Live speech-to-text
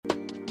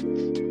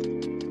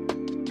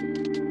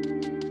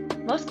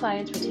Most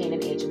clients retain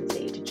an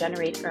agency to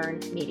generate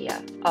earned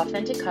media,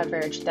 authentic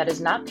coverage that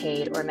is not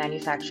paid or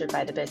manufactured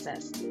by the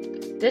business.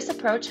 This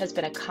approach has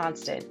been a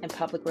constant in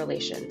public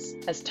relations,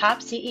 as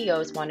top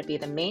CEOs want to be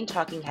the main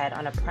talking head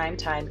on a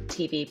primetime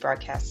TV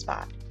broadcast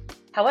spot.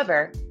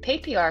 However,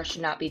 paid PR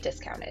should not be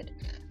discounted.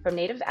 From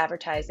native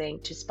advertising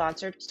to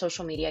sponsored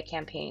social media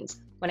campaigns,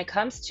 when it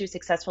comes to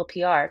successful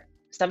PR,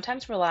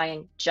 sometimes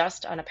relying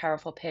just on a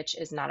powerful pitch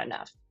is not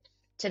enough.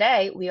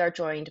 Today, we are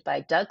joined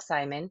by Doug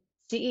Simon,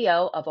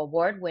 CEO of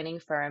award-winning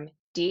firm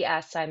D.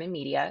 Simon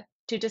Media,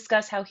 to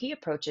discuss how he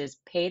approaches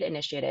paid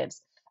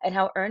initiatives and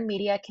how earned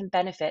media can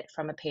benefit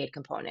from a paid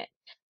component.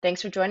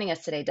 Thanks for joining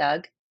us today,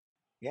 Doug.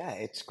 Yeah,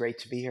 it's great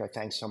to be here.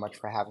 Thanks so much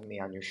for having me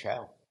on your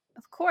show.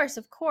 Of course,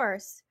 of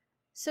course.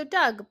 So,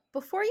 Doug,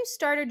 before you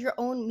started your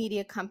own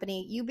media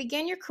company, you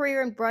began your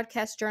career in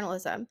broadcast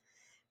journalism.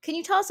 Can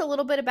you tell us a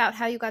little bit about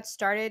how you got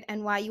started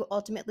and why you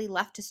ultimately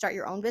left to start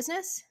your own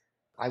business?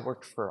 I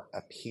worked for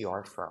a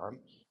PR firm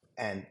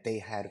and they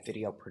had a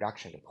video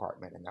production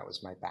department, and that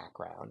was my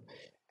background.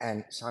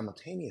 And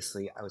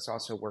simultaneously, I was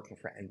also working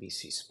for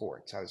NBC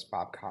Sports. I was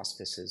Bob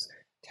Costas's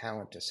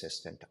talent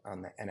assistant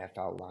on the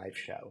NFL Live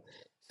show.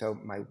 So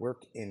my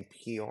work in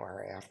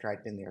PR, after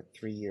I'd been there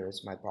 3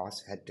 years, my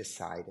boss had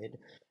decided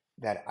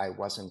that I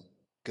wasn't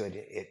good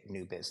at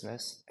new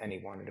business and he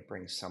wanted to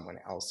bring someone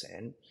else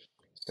in.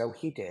 So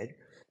he did.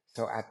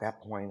 So at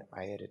that point,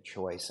 I had a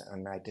choice,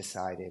 and I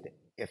decided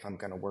if I'm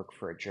going to work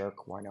for a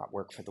jerk, why not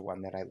work for the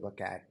one that I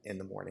look at in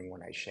the morning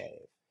when I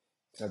shave?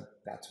 So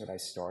that's what I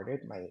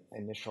started. My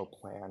initial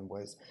plan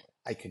was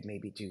I could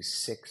maybe do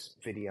 6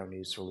 video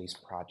news release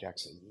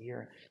projects a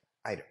year.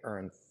 I'd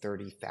earn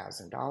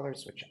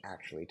 $30,000, which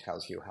actually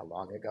tells you how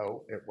long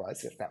ago it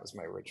was, if that was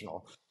my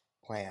original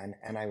plan.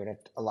 And I would have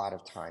a lot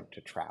of time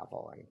to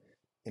travel. And,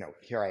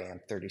 here I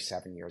am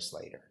 37 years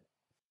later.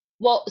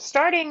 Well,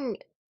 starting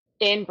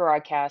in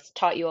broadcast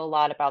taught you a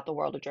lot about the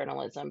world of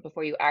journalism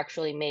before you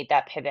actually made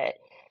that pivot.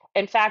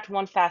 In fact,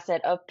 one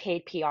facet of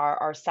paid PR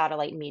are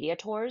satellite media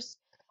tours.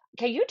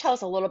 Can you tell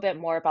us a little bit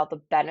more about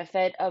the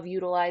benefit of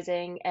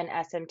utilizing an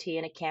SMT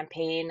in a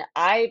campaign?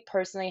 I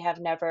personally have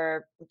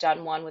never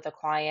done one with a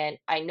client.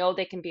 I know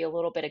they can be a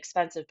little bit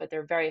expensive, but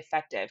they're very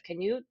effective.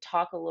 Can you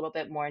talk a little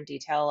bit more in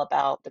detail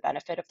about the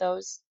benefit of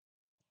those?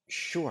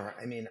 Sure.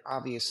 I mean,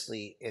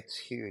 obviously, it's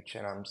huge.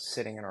 And I'm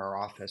sitting in our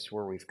office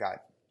where we've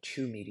got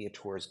 2 media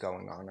tours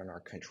going on in our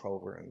control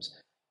rooms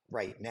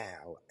right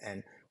now.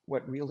 And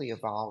what really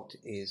evolved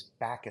is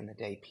back in the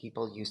day,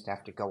 people used to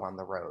have to go on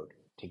the road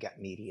to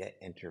get media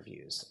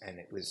interviews, and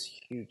it was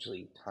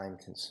hugely time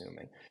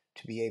consuming.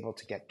 To be able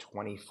to get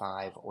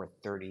 25 or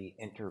 30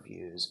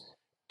 interviews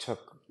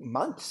took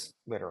months,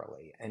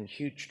 literally, and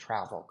huge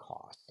travel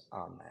costs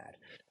on that.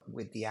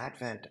 With the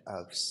advent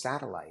of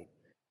satellite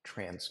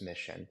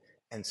transmission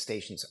and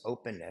stations'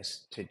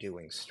 openness to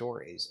doing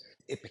stories,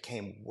 it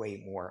became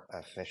way more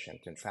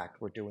efficient. In fact,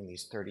 we're doing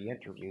these 30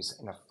 interviews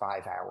in a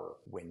 5 hour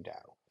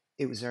window.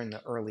 It was in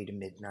the early to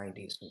mid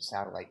 90s when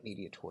satellite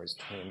media tours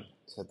came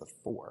to the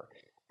fore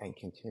and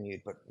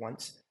continued. But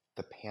once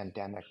the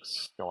pandemic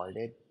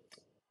started,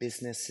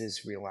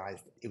 businesses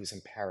realized it was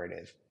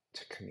imperative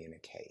to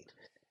communicate.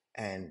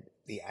 And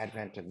the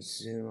advent of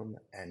Zoom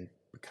and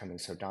becoming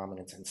so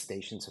dominant and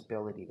stations'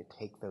 ability to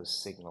take those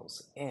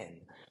signals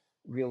in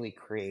really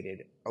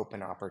created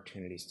open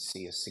opportunities to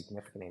see a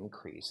significant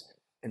increase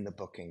in the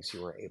bookings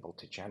you were able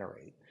to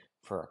generate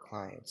for a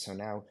client. So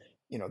now,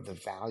 the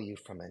value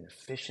from an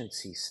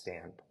efficiency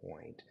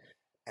standpoint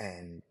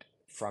and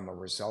from a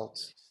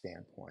results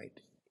standpoint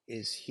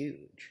is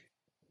huge.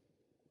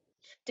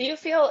 Do you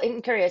feel,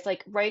 I'm curious,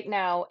 like right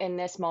now in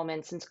this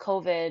moment, since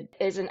COVID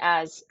isn't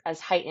as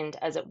heightened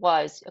as it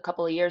was a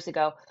couple of years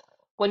ago,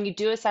 when you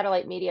do a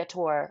satellite media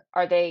tour,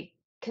 are they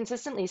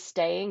consistently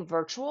staying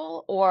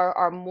virtual or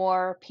are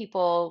more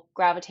people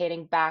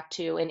gravitating back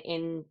to an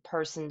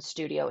in-person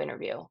studio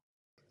interview?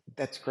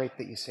 That's great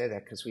that you say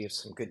that because we have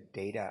some good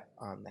data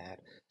on that.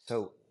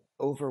 So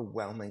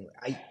overwhelmingly,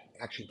 I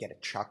actually get a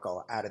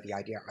chuckle out of the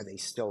idea, are they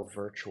still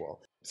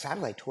virtual?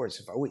 Satellite tours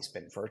have always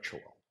been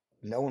virtual.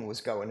 No one was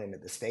going into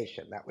the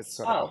station. That was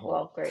sort of the Oh, whole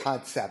well, great.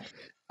 concept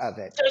of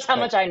it. Shows how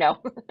much But I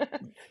know.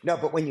 no,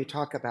 but when you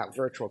talk about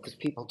virtual, because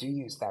people do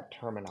use that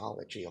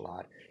terminology a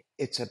lot,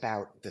 it's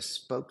about the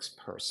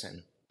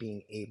spokesperson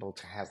being able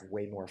to have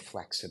way more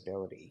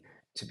flexibility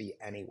to be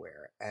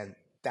anywhere. And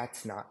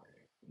that's not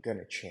going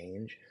to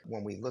change.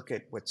 When we look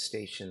at what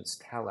stations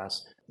tell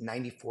us,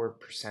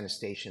 94% of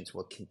stations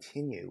will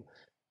continue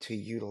to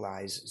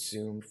utilize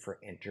Zoom for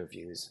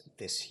interviews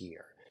this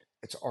year.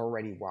 It's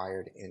already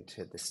wired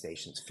into the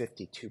stations.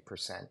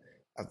 52%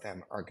 of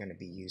them are going to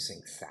be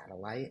using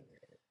satellite.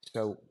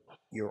 So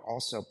you're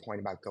also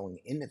pointing about going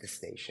into the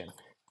station.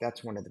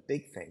 That's one of the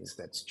big things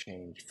that's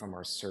changed from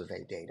our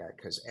survey data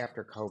because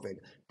after COVID,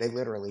 they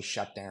literally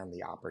shut down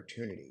the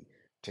opportunity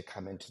to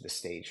come into the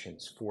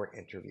stations for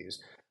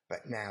interviews.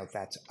 But now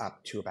that's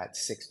up to about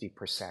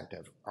 60%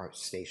 of our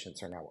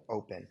stations are now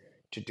open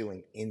to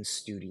doing in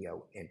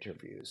studio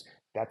interviews.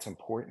 That's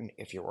important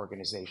if your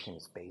organization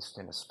is based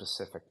in a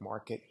specific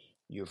market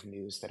You have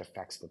news that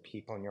affects the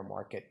people in your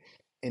market,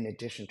 in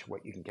addition to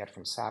what you can get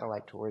from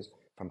satellite tours,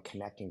 from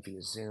connecting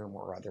via Zoom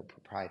or other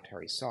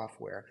proprietary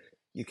software.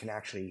 You can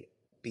actually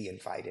be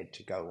invited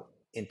to go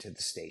into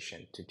the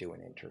station to do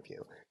an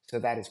interview. So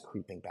that is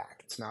creeping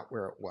back. It's not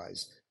where it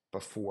was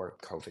before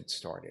COVID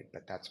started,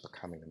 but that's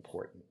becoming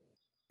important.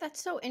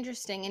 That's so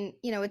interesting. And,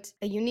 it's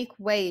a unique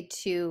way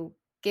to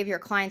give your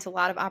clients a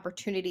lot of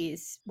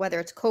opportunities, whether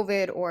it's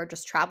COVID or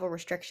just travel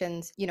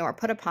restrictions, are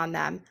put upon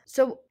them.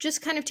 So,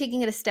 just kind of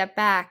taking it a step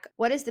back,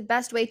 what is the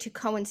best way to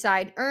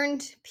coincide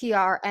earned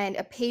PR and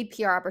a paid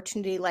PR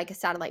opportunity like a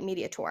satellite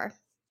media tour?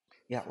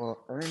 Yeah,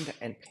 well, earned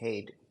and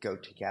paid go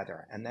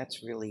together, and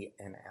that's really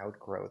an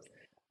outgrowth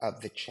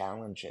of the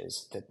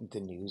challenges that the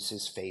news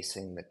is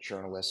facing, that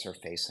journalists are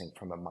facing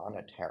from a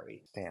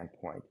monetary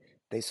standpoint.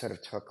 They sort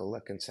of took a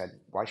look and said,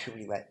 why should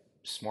we let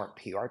smart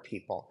PR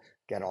people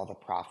get all the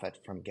profit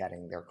from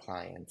getting their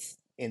clients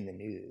in the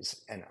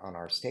news and on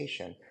our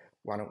station?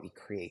 Why don't we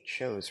create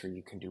shows where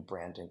you can do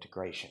brand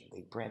integration?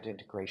 The brand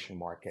integration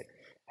market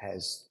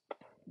has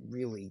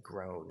really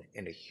grown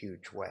in a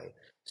huge way.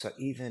 So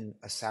even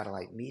a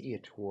satellite media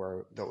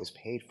tour that was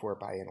paid for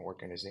by an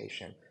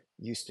organization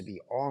used to be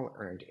all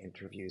earned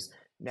interviews.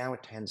 Now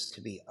it tends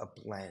to be a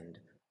blend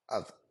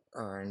of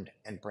earned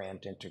and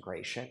brand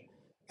integration.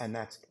 And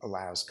that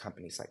allows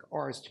companies like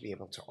ours to be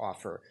able to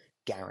offer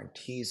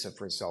guarantees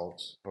of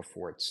results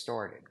before it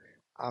started.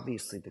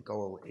 Obviously, the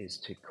goal is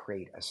to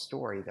create a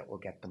story that will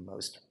get the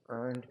most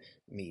earned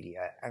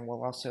media and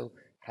will also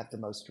have the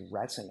most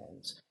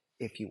resonance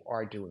if you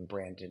are doing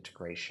brand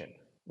integration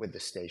with the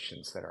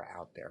stations that are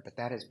out there. But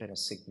that has been a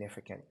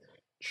significant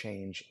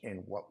change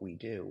in what we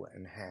do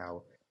and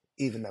how,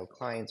 even though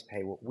clients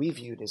pay, what we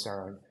viewed as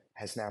earned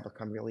has now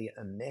become really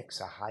a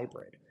mix, a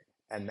hybrid,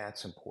 and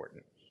that's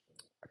important.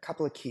 A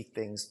couple of key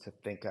things to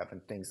think of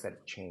and things that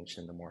have changed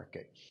in the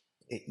market.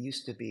 It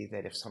used to be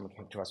that if someone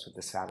came to us with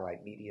a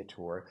satellite media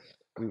tour,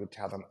 we would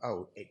tell them,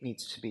 oh, it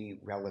needs to be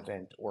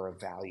relevant or of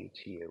value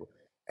to you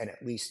and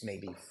at least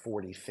maybe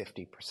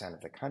 40–50%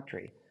 of the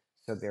country,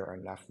 so there are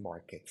enough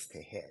markets to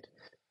hit.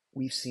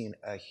 We've seen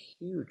a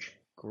huge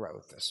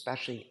growth,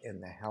 especially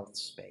in the health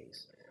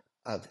space,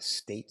 of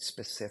state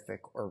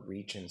specific or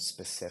region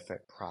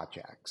specific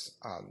projects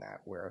on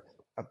that, where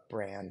a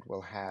brand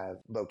will have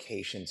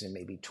locations in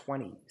maybe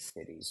 20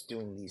 cities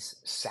doing these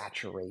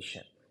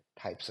saturation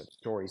types of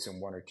stories in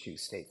one or two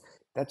states.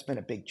 That's been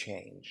a big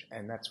change,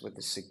 and that's with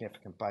a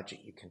significant budget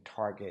you can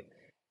target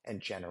and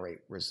generate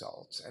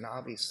results. And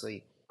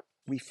obviously,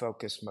 we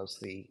focus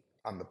mostly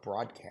on the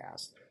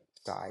broadcast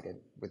side and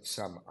with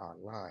some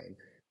online.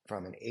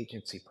 From an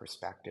agency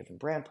perspective and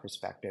brand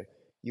perspective,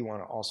 you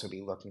want to also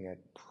be looking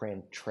at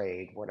print,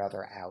 trade, what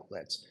other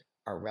outlets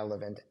are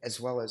relevant, as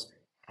well as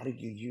how do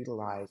you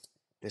utilize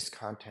this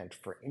content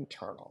for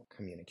internal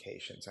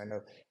communications. I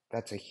know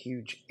that's a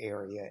huge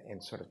area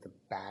in sort of the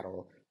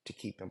battle to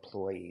keep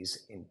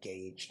employees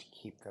engaged, to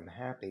keep them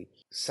happy.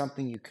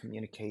 Something you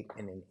communicate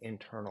in an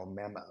internal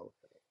memo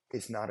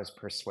is not as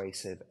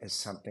persuasive as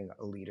something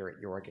a leader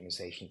at your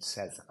organization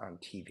says on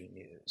TV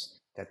news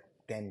that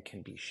then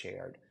can be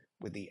shared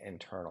with the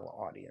internal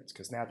audience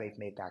because now they've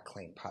made that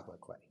claim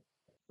publicly.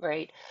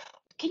 Right.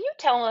 Can you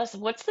tell us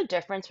what's the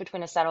difference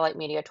between a satellite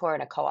media tour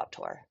and a co-op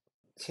tour?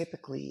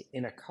 Typically,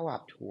 in a co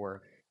op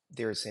tour,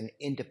 there's an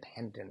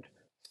independent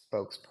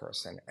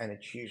spokesperson, and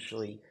it's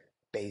usually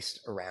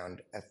based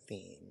around a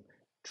theme.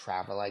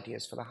 Travel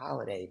ideas for the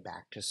holiday,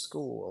 back to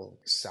school,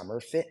 summer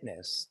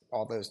fitness,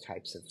 all those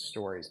types of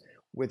stories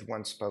with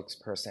one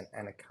spokesperson,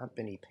 and a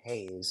company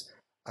pays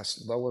a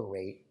lower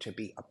rate to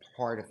be a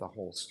part of the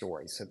whole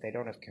story. So they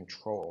don't have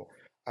control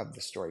of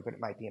the story, but it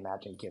might be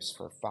Imagine Gifts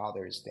for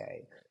Father's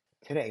Day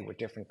today, where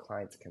different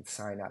clients can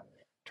sign up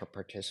to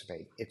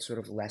participate. It's sort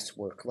of less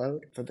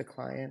workload for the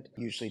client,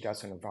 usually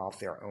doesn't involve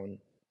their own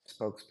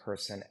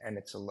spokesperson, and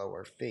it's a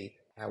lower fee.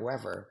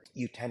 However,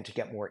 you tend to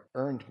get more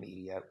earned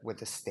media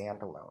with a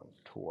standalone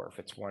tour if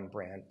it's one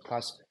brand.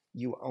 Plus,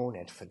 you own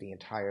it for the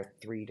entire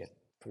 3 to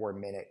 4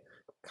 minute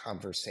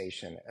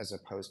conversation as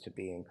opposed to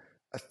being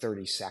a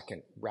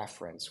 30-second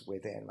reference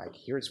within. Like,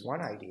 here's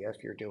one idea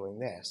if you're doing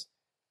this,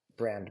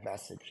 brand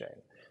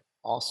messaging.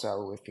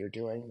 Also, if you're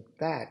doing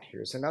that,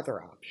 here's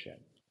another option.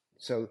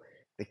 So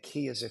the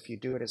key is if you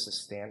do it as a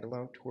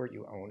standalone tour,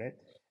 you own it.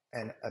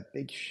 And a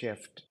big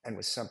shift, and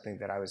was something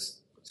that I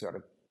was sort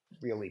of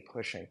really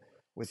pushing,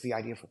 was the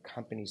idea for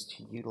companies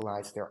to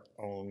utilize their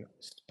own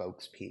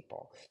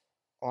spokespeople.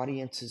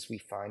 Audiences, we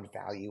find,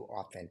 value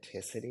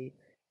authenticity,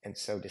 and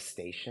so do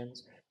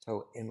stations.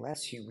 So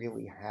unless you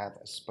really have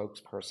a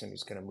spokesperson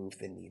who's going to move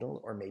the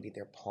needle, or maybe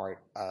they're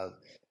part of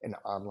an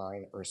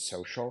online or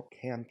social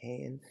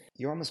campaign,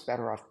 you're almost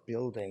better off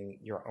building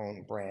your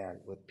own brand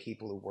with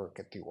people who work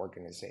at the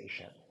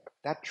organization.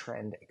 That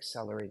trend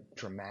accelerated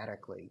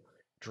dramatically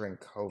during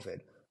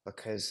COVID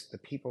because the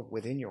people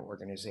within your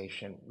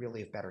organization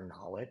really have better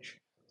knowledge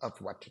of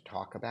what to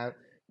talk about.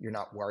 You're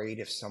not worried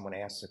if someone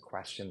asks a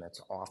question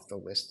that's off the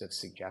list of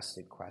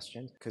suggested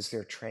questions because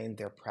they're trained,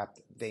 they're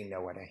prepped, they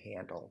know how to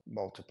handle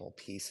multiple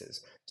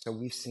pieces. So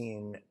we've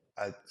seen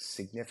a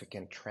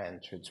significant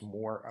trend towards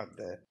more of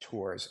the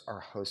tours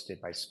are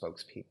hosted by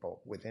spokespeople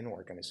within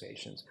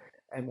organizations,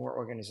 and more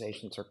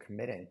organizations are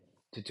committing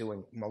to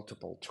doing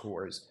multiple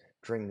tours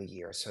during the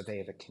year so they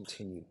have a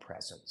continued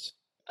presence.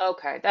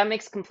 Okay, that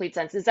makes complete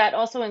sense. Does that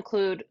also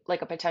include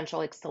like a potential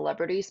like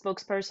celebrity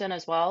spokesperson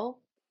as well?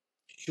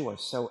 Sure.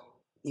 So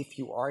if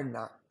you are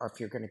not, or if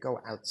you're going to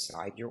go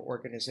outside your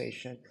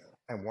organization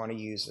and want to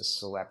use a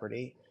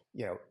celebrity,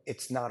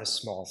 it's not a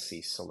small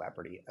C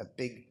celebrity. A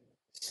big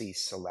C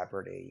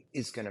celebrity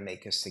is going to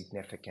make a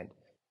significant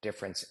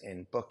difference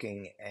in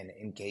booking and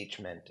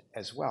engagement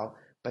as well,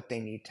 but they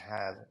need to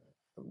have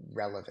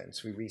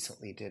relevance. We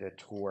recently did a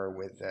tour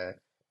with a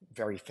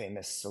very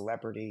famous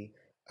celebrity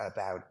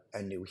about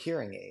a new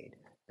hearing aid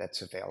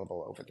that's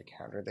available over the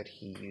counter that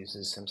he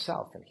uses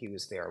himself. And he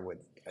was there with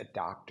a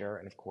doctor.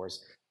 And of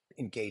course,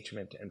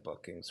 engagement and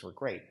bookings were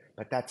great.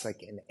 But that's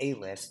like an A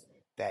list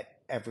that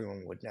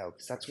everyone would know,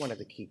 because that's one of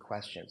the key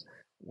questions.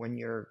 When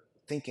you're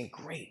thinking,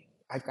 great,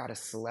 I've got a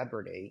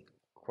celebrity,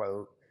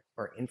 quote,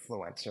 or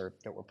influencer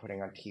that we're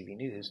putting on TV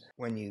news,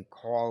 when you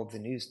call the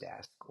news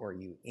desk or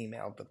you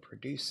email the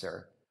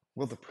producer,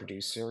 will the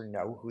producer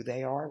know who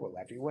they are? Will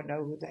everyone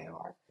know who they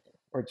are?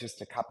 Or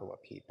just a couple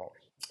of people?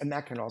 And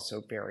that can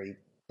also vary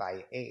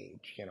by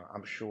age.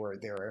 I'm sure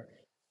there are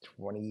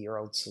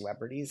 20-year-old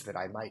celebrities that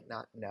I might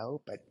not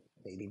know, but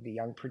maybe the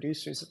young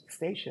producers at the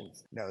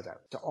stations know them.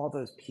 So all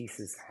those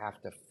pieces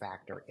have to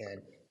factor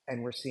in.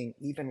 And we're seeing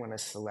even when a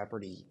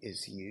celebrity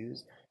is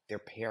used, they're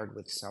paired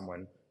with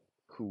someone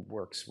who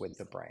works with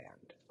the brand.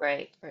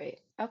 Right, right.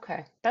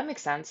 Okay, that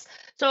makes sense.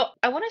 So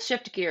I want to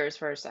shift gears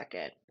for a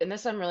second, and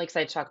this I'm really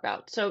excited to talk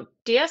about. So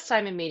DS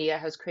Simon Media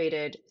has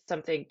created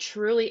something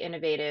truly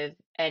innovative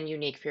and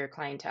unique for your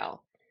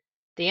clientele,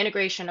 the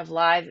integration of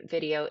live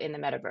video in the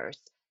metaverse.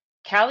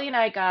 Callie and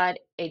I got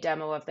a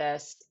demo of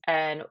this,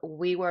 and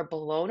we were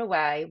blown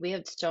away. We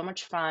had so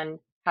much fun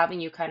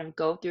having you kind of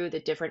go through the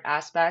different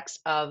aspects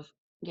of,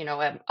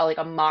 like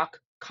a mock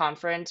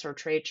conference or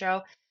trade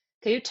show.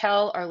 Can you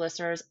tell our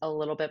listeners a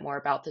little bit more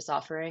about this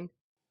offering?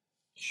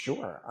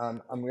 Sure.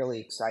 I'm really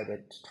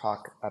excited to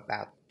talk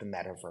about the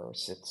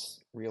metaverse. It's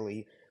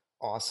really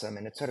awesome.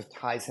 And it sort of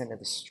ties into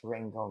the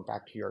string going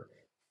back to your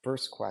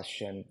first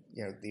question,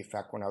 the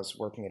effect when I was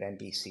working at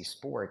NBC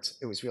Sports,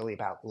 it was really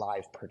about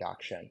live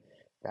production.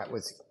 That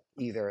was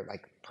either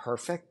like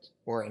perfect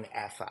or an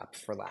F up,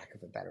 for lack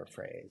of a better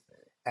phrase.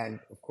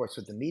 And of course,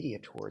 with the media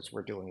tours,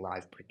 we're doing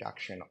live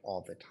production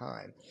all the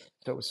time.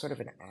 So it was sort of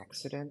an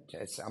accident,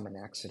 as I'm an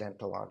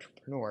accidental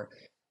entrepreneur,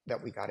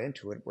 that we got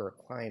into it. We're a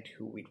client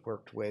who we'd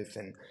worked with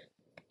and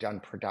done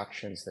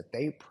productions that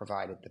they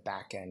provided the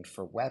back end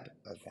for web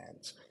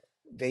events.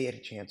 They had a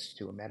chance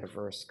to do a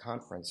metaverse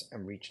conference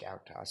and reached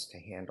out to us to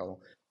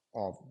handle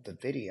all the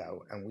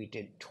video. And we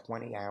did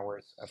 20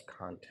 hours of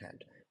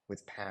content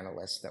with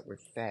panelists that were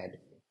fed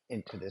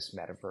into this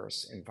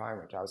metaverse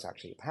environment. I was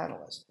actually a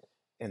panelist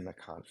in the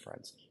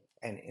conference.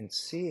 And in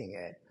seeing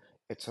it,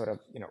 it sort of,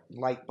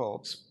 light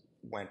bulbs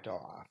went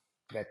off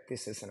that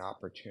this is an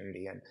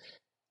opportunity. And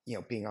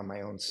being on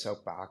my own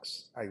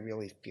soapbox, I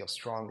really feel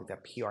strongly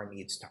that PR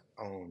needs to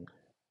own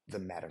the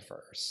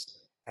metaverse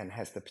and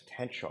has the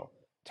potential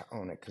to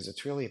own it, because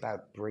it's really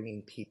about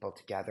bringing people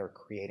together,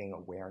 creating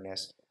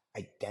awareness,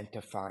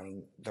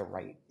 identifying the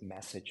right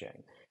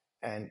messaging.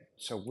 And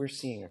so we're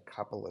seeing a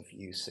couple of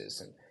uses.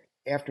 And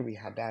after we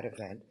had that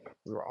event,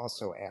 we were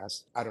also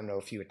asked, I don't know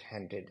if you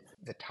attended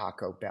the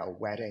Taco Bell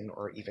wedding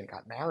or even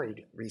got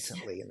married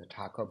recently in the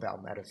Taco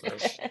Bell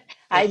metaverse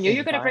I knew you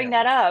were going to bring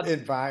that up.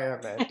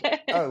 environment.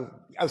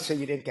 Oh, so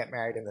you didn't get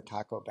married in the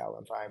Taco Bell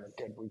environment?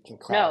 Good, we can No,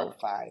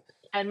 clarify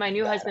and my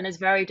new that. husband is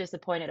very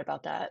disappointed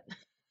about that.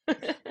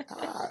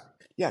 Ah,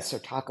 yeah, so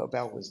Taco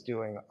Bell was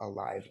doing a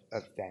live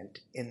event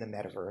in the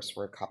metaverse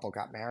where a couple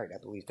got married. I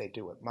believe they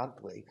do it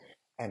monthly.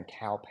 And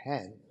Cal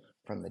Penn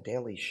from The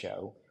Daily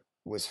Show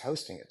was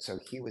hosting it. So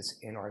he was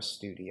in our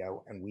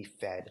studio and we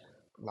fed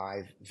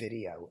live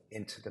video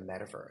into the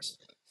metaverse.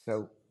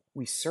 So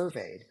we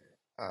surveyed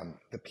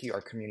the PR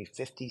community.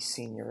 50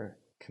 senior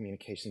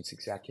communications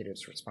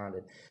executives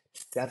responded.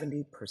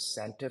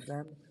 70% of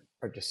them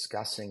are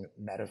discussing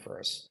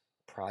metaverse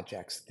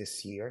projects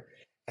this year.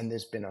 And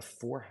there's been a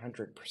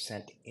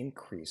 400%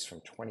 increase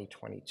from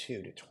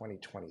 2022 to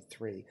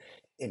 2023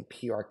 in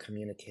PR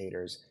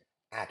communicators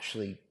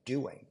actually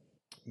doing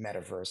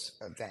metaverse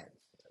events.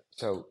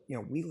 So,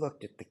 we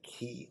looked at the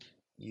key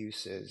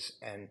uses,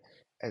 and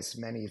as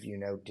many of you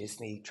know,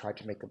 Disney tried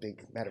to make a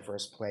big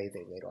metaverse play.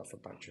 They laid off a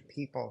bunch of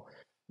people.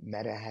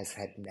 Meta has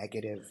had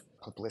negative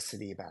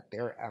publicity about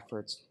their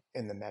efforts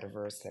in the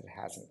metaverse that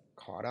hasn't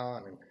caught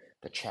on, and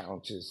the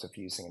challenges of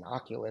using an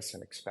Oculus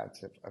and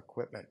expensive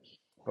equipment.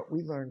 What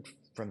we learned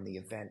from the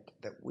event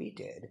that we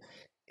did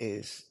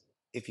is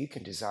if you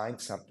can design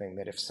something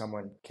that if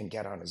someone can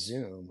get on a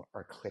Zoom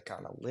or click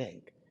on a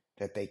link,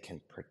 that they can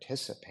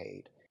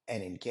participate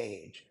and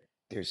engage,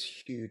 there's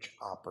huge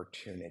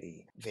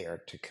opportunity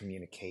there to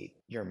communicate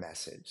your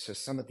message. So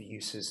some of the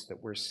uses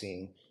that we're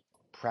seeing,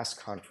 press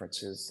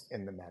conferences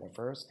in the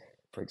metaverse.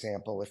 For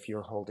example, if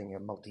you're holding a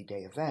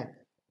multi-day event,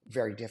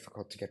 very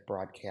difficult to get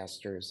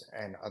broadcasters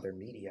and other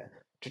media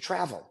to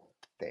travel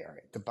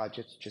there. The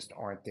budgets just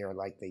aren't there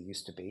like they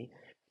used to be.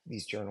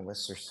 These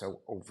journalists are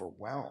so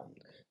overwhelmed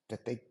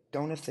that they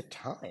don't have the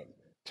time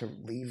to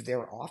leave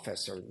their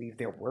office or leave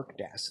their work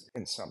desk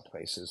in some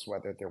places,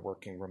 whether they're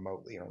working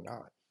remotely or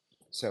not.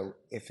 So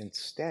if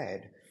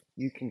instead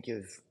you can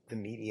give the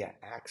media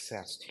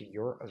access to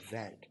your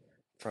event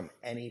from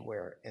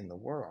anywhere in the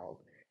world,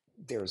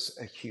 there's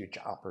a huge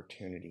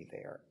opportunity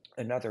there.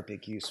 Another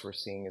big use we're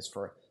seeing is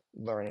for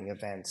learning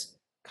events,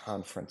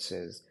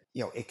 conferences.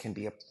 It can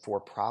be a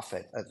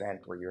for-profit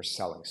event where you're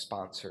selling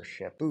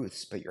sponsorship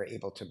booths, but you're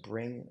able to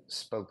bring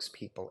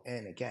spokespeople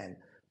in again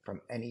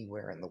from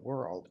anywhere in the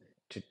world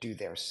to do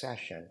their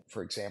session.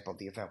 For example,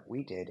 the event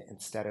we did,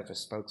 instead of a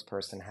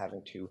spokesperson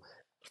having to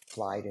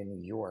fly to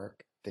New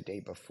York the day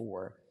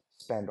before,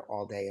 spend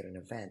all day at an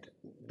event,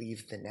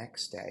 leave the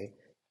next day,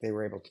 they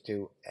were able to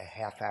do a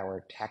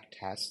half-hour tech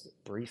test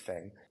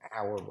briefing,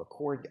 hour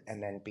record,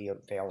 and then be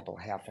available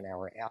half an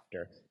hour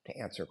after to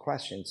answer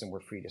questions, and were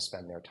free to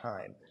spend their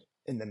time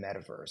in the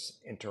metaverse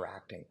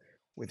interacting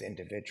with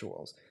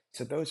individuals.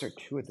 So those are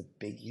two of the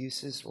big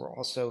uses. We're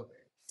also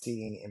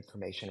seeing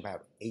information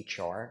about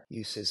HR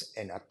uses,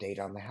 an update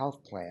on the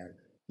health plan.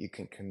 You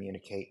can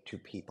communicate to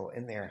people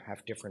in there,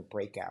 have different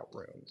breakout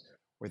rooms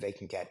where they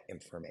can get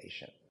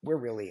information. We're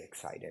really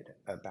excited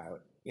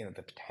about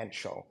the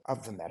potential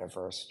of the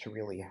metaverse to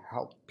really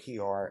help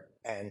PR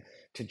and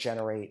to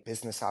generate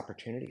business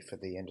opportunity for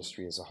the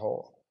industry as a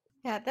whole.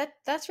 Yeah,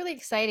 that's really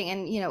exciting.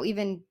 And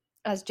even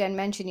as Jen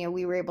mentioned,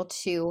 we were able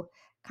to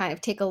kind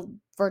of take a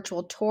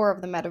virtual tour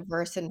of the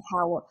metaverse and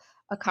how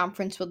a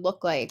conference would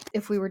look like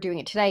if we were doing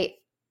it today.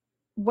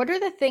 What are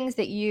the things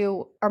that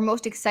you are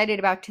most excited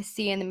about to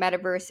see in the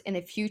metaverse in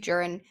the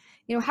future? And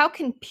how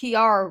can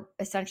PR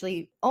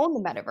essentially own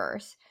the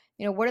metaverse?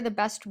 What are the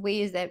best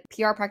ways that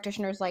PR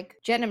practitioners like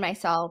Jen and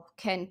myself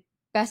can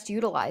best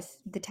utilize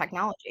the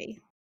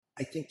technology?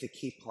 I think the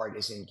key part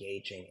is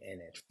engaging in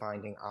it,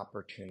 finding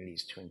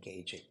opportunities to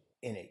engage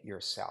in it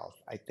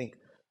yourself. I think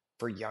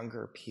for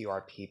younger PR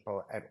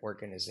people at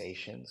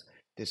organizations,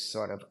 there's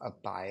sort of a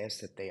bias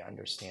that they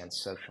understand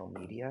social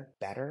media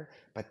better,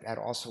 but that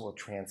also will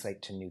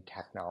translate to new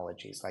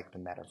technologies like the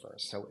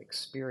metaverse. So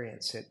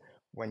experience it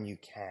when you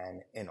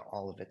can in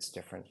all of its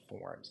different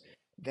forms.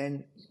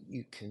 Then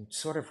you can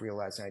sort of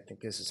realize, and I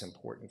think this is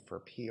important for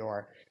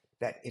PR,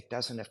 that it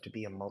doesn't have to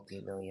be a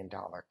multi-million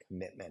dollar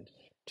commitment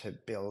to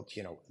build,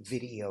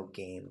 video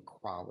game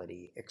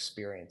quality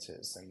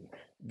experiences. And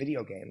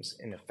video games,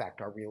 in effect,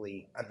 are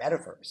really a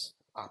metaverse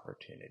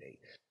opportunity.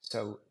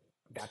 So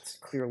that's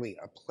clearly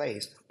a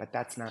place, but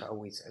that's not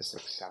always as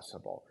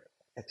accessible.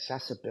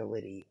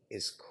 Accessibility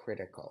is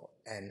critical.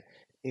 And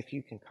if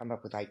you can come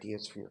up with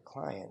ideas for your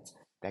clients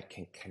that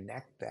can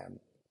connect them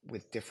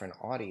with different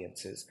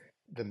audiences,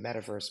 the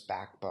metaverse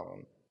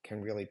backbone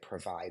can really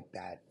provide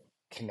that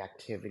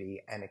connectivity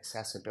and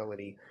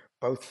accessibility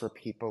both for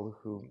people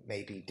who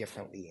may be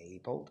differently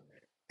abled,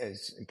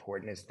 as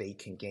important as they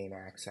can gain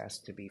access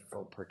to be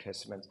full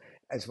participants,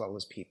 as well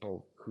as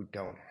people who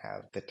don't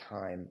have the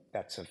time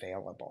that's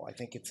available. I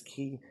think it's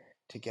key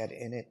to get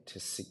in it, to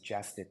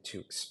suggest it, to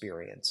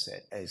experience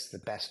it as the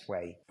best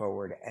way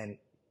forward. And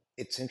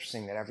it's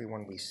interesting that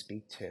everyone we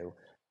speak to,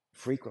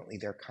 frequently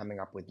they're coming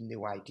up with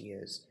new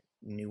ideas,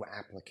 new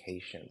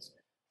applications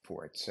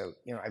for it. So,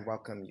 I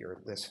welcome your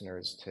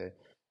listeners to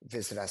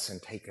visit us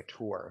and take a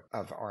tour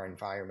of our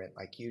environment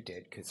like you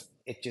did, because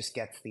it just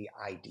gets the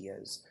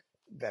ideas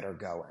that are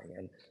going.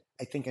 And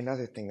I think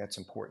another thing that's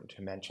important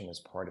to mention as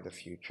part of the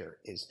future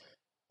is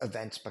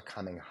events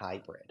becoming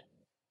hybrid,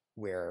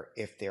 where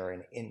if they're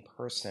an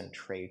in-person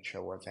trade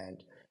show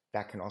event,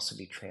 that can also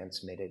be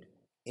transmitted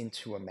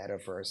into a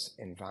metaverse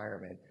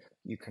environment.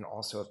 You can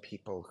also have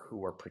people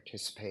who are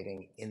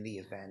participating in the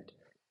event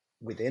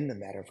within the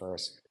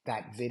metaverse.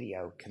 That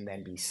video can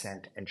then be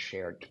sent and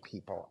shared to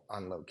people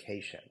on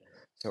location.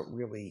 So it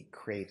really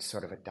creates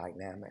sort of a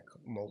dynamic,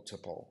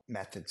 multiple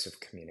methods of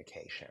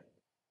communication.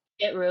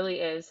 It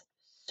really is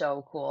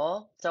so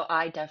cool. So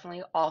I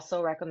definitely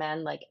also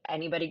recommend like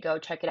anybody go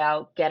check it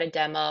out, get a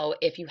demo.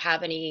 If you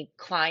have any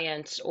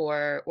clients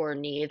or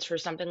needs for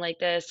something like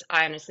this,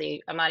 I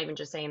honestly, I'm not even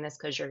just saying this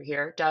because you're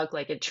here, Doug.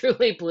 Like it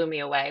truly blew me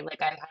away.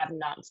 Like I have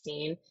not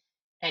seen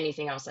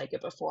anything else like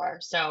it before.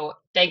 So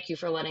thank you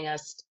for letting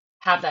us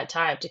have that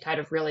time to kind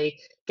of really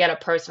get a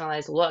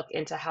personalized look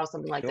into how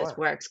something like this Sure.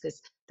 works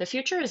because the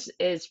future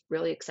is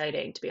really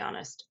exciting, to be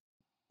honest.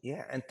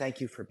 Yeah, and thank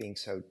you for being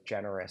so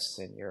generous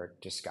in your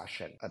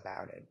discussion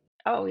about it.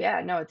 Oh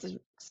yeah, no, it's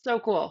so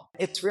cool.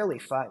 It's really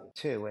fun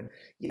too. And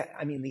yeah,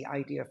 I mean, the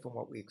idea from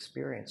what we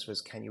experienced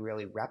was, can you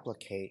really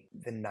replicate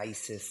the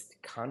nicest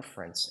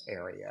conference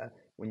area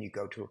when you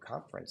go to a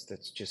conference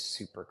that's just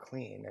super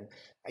clean? And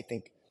I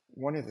think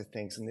one of the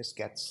things, and this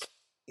gets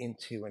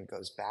into and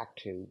goes back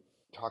to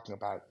talking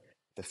about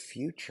the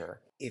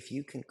future, if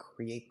you can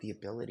create the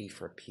ability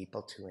for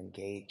people to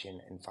engage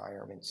in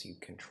environments you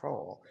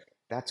control,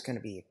 that's going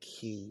to be a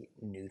key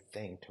new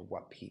thing to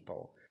what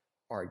people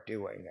are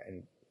doing.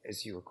 And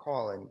as you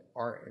recall, in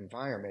our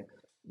environment,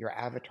 your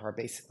avatar,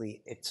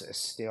 basically it's a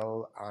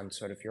still on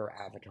sort of your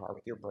avatar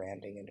with your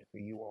branding and who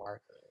you are.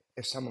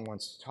 If someone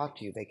wants to talk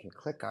to you, they can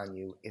click on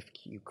you. If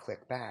you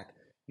click back,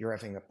 you're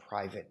having a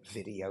private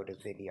video to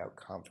video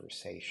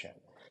conversation.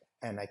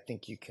 And I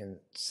think you can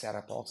set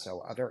up also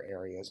other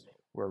areas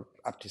where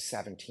up to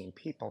 17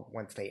 people,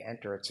 once they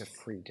enter, it's a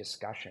free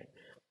discussion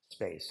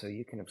space. So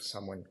you can have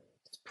someone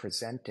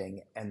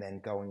presenting and then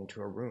going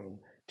into a room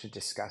to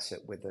discuss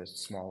it with a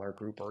smaller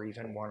group or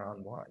even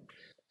one-on-one.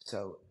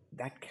 So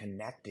that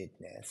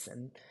connectedness,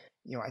 and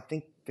I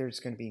think there's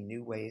going to be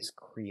new ways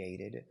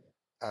created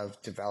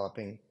of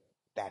developing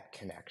that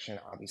connection.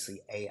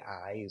 Obviously,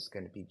 AI is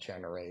going to be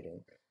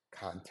generating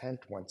content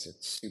once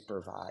it's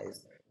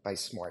supervised by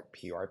smart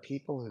PR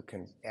people who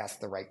can ask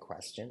the right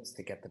questions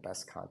to get the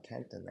best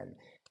content and then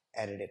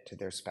edit it to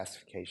their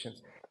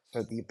specifications.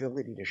 So the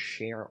ability to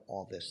share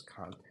all this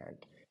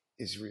content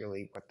is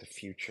really what the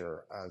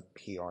future of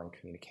PR and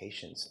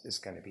communications is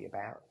going to be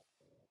about.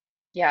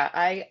 Yeah,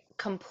 I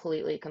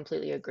completely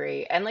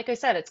agree. And like I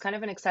said, it's kind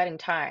of an exciting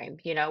time.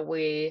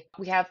 We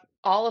have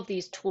all of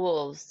these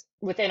tools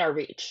within our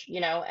reach,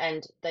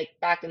 and like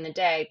back in the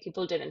day,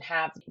 people didn't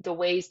have the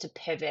ways to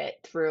pivot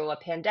through a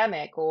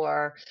pandemic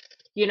or,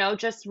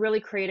 just really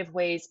creative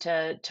ways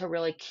to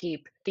really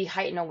keep the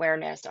heightened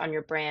awareness on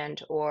your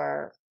brand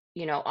or,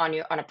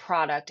 on a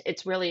product.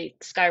 It's really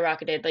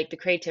skyrocketed. Like the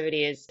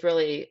creativity is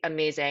really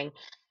amazing.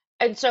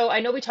 And so I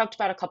know we talked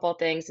about a couple of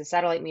things, the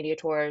satellite media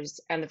tours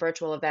and the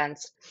virtual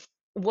events.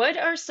 What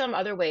are some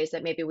other ways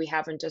that maybe we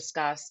haven't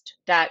discussed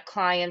that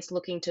clients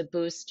looking to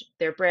boost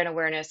their brand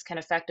awareness can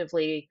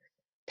effectively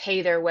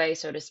pay their way,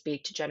 so to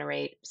speak, to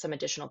generate some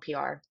additional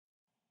PR?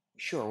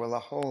 Sure. Well, a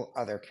whole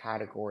other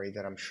category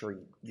that I'm sure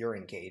you're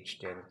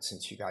engaged in,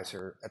 since you guys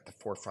are at the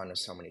forefront of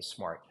so many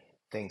smart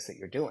things that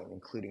you're doing,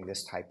 including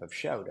this type of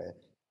show to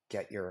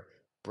get your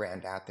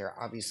brand out there.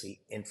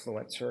 Obviously,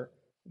 influencer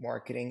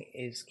marketing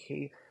is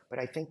key, but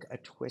I think a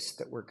twist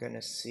that we're going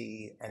to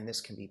see, and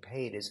this can be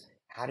paid, is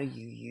how do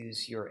you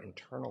use your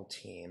internal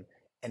team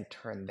and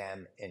turn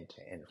them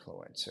into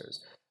influencers?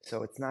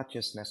 So it's not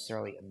just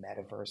necessarily a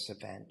metaverse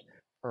event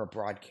or a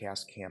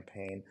broadcast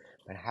campaign,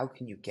 but how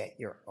can you get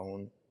your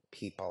own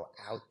people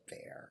out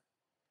there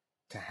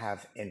to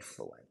have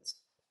influence?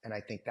 And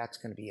I think that's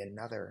going to be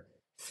another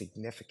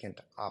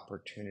significant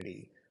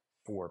opportunity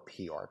for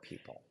PR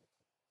people.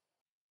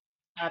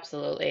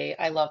 Absolutely.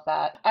 I love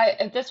that.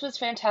 This was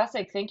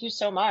fantastic. Thank you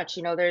so much.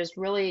 There's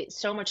really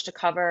so much to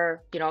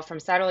cover, from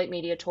satellite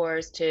media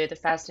tours to the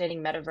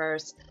fascinating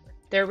metaverse.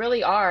 There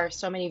really are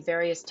so many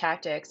various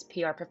tactics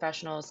PR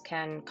professionals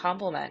can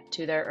complement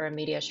to their earned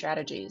media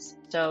strategies.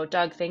 So,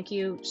 Doug, thank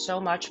you so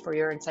much for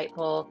your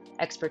insightful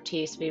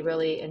expertise. We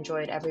really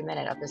enjoyed every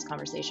minute of this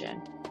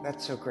conversation.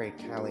 That's so great,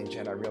 Kalli and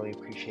Jen. I really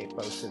appreciate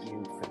both of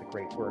you for the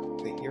great work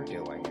that you're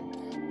doing.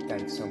 And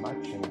thanks so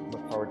much, and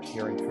look forward to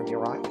hearing from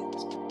your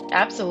audience.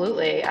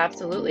 Absolutely,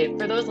 absolutely.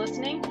 For those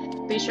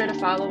listening, be sure to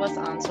follow us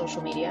on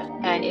social media.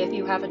 And if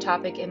you have a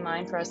topic in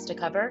mind for us to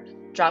cover,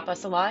 drop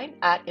us a line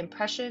at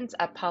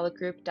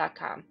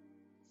impressions@pollockgroup.com.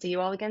 See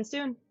you all again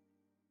soon.